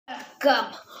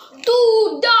Welcome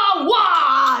to the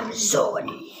war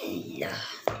zone.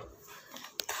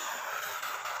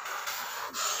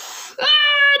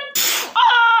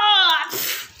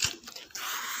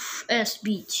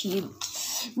 SB team.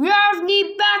 We have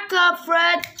need backup,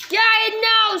 Fred. Yeah, I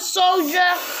know,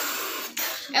 soldier.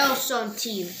 Elson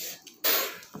team.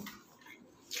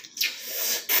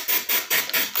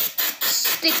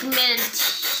 Stickman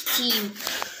team.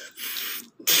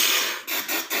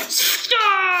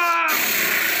 Stop!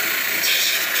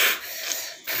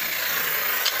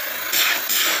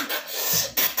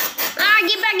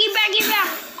 Get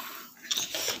back.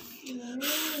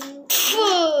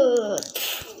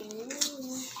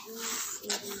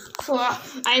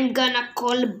 I'm gonna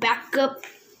call backup.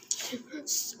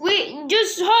 Wait,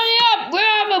 just hurry up. We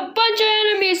have a bunch of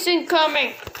enemies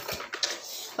incoming.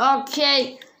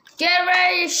 Okay, get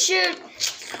ready to shoot.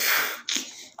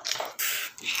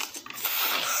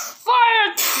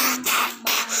 Fire!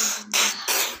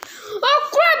 Oh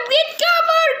crap! Get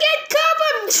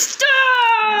cover!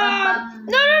 Stop!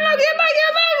 No! Get back!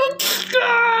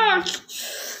 Stop!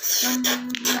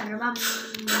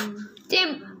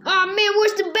 Damn! Oh man,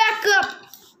 where's the backup?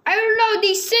 I don't know.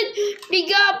 They said they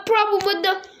got a problem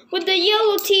with the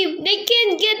yellow team. They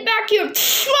can't get back here.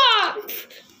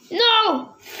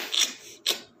 No!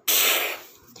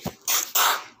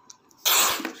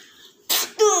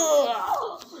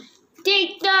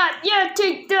 Take that! Yeah,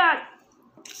 take that!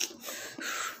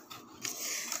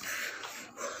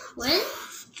 What?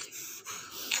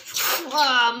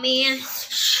 Oh man!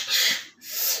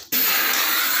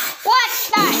 What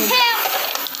the hell?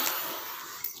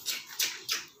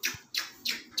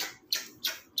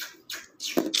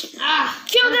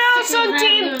 Kill the Elson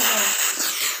team!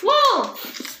 Whoa!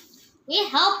 We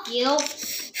help you.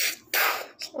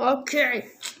 Okay,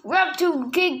 we have to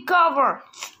get cover.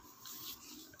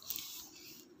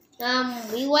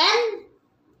 We win?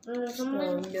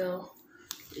 Oh no,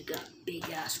 we got big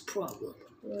ass problem.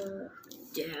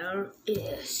 There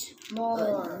is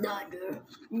another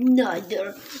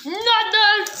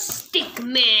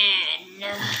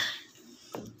stickman.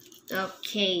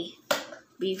 Okay,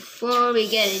 before we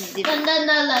get into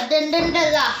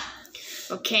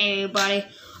okay, everybody,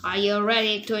 are you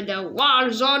ready to the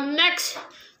war zone next?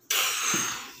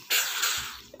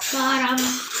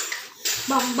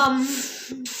 Bum.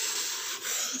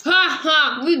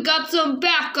 Haha, we got some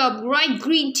backup, right,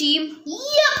 green team?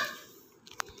 Yep.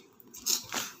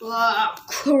 Oh,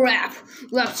 crap.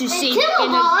 We have to save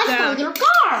your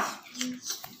car.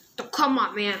 Come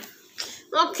on, man.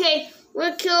 Okay,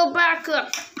 we'll kill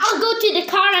backup. I'll go to the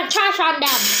car and trash on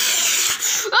them.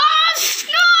 Oh,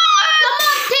 no! Come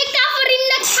on, take cover in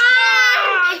the car.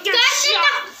 Guys,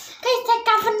 take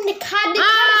cover in the car. The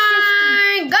car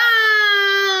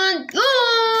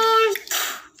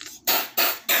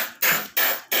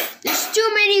There's too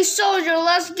many soldiers.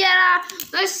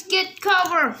 Let's get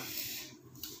cover.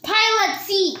 Pilot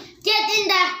C, get in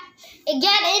the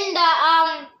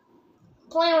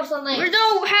plane or something. We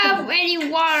don't have any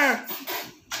water.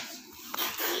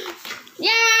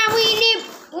 Yeah, we need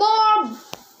more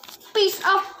piece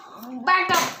of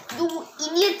backup, you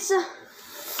idiots. Set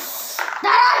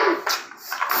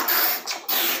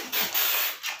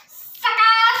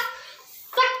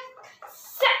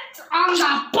on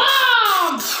the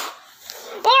bomb.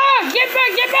 Oh, get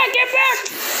back.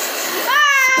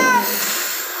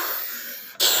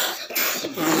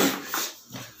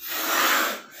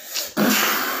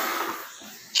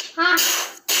 Ah!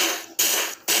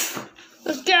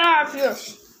 Let's get out of here.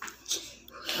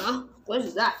 Huh? What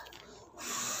is that?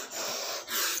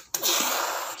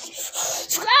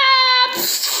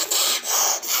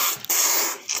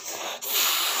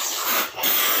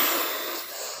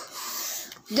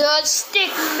 The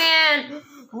Stickman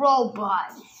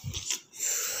robot.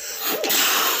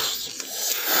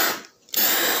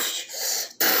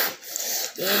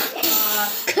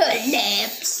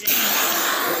 Collapse.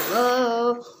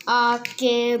 Oh, I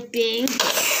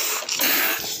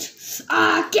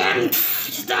can't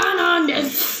stand on this.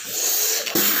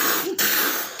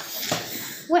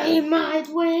 We might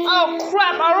win. Oh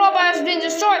crap, our robot has been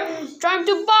destroyed. Time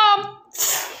to bomb.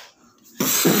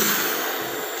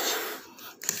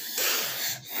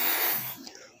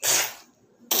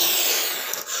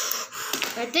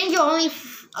 I think you only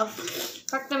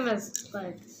fuck them as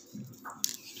like.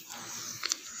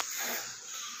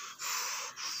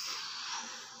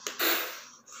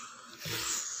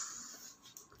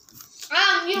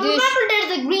 You remember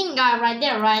there's a green guy right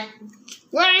there, right?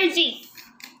 Where is he?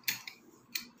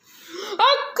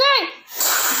 Okay.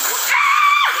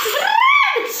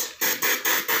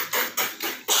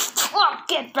 Oh,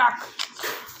 get back.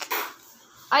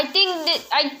 I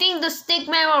think the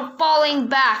stickmen are falling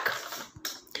back.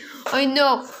 I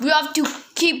know. We have to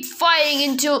keep fighting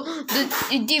until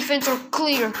the defense are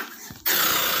clear.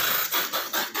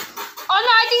 Oh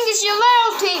no! I think this is your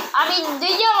little team. I mean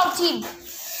the yellow team.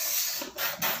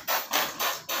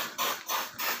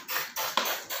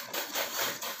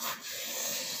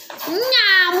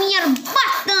 Nah, we are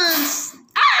buttons.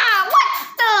 Ah, what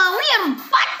the? We are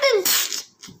buttons.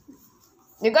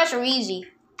 You guys are easy.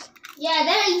 Yeah,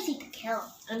 they're easy to kill.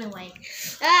 Anyway,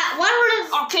 what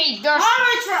was? Okay, there's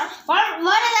What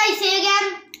did I say again?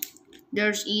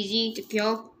 there's easy to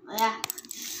kill. Oh, yeah.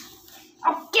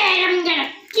 Okay, I'm gonna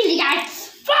kill you guys.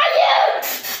 Fire!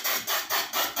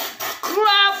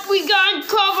 Crap! We got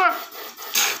cover.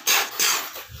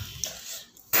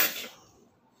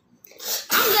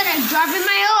 I'm gonna drive in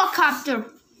my helicopter.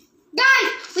 Guys,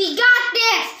 we got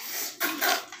this.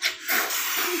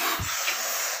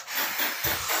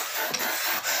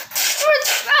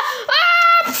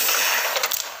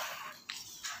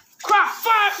 Crap!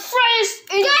 Freeze!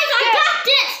 Guys, I got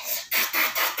this.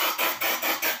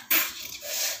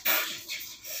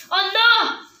 Oh no!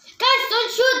 Guys,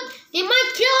 don't shoot. They might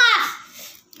kill us.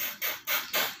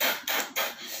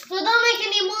 So don't make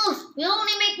any moves. We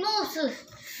only make moves.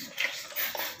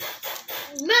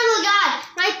 Middle guy,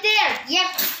 right there. Yep.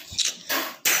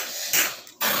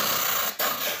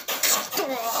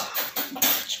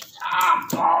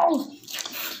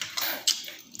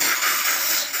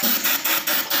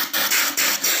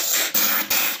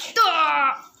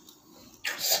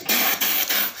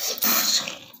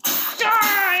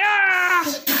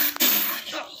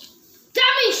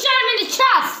 Damn it, shot him in the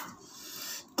chest.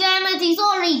 Damn it, he's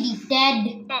already dead.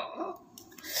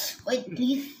 Wait,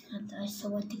 please. I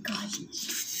swear to God.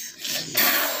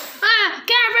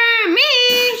 Cover me!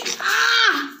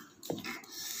 Ah!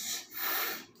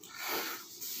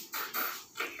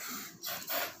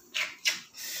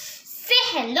 Say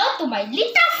hello to my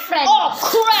little friend. Oh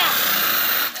crap!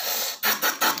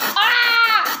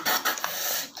 Ah!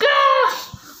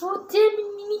 Oh, damn it,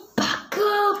 we need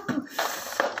backup.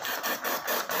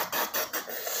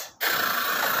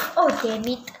 Oh, damn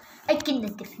it. I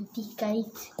cannot defeat these guys.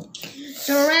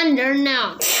 Surrender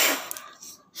now.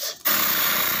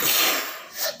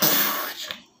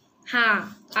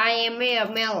 Ha! I am made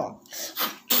of metal.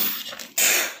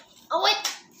 Oh,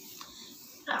 wait.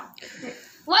 Oh.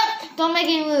 What? Don't make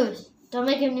any moves. Don't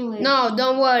make any moves. No,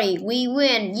 don't worry. We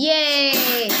win.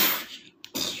 Yay!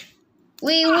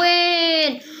 We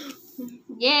win!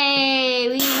 Yay!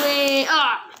 We win!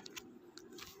 Ah!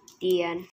 The end.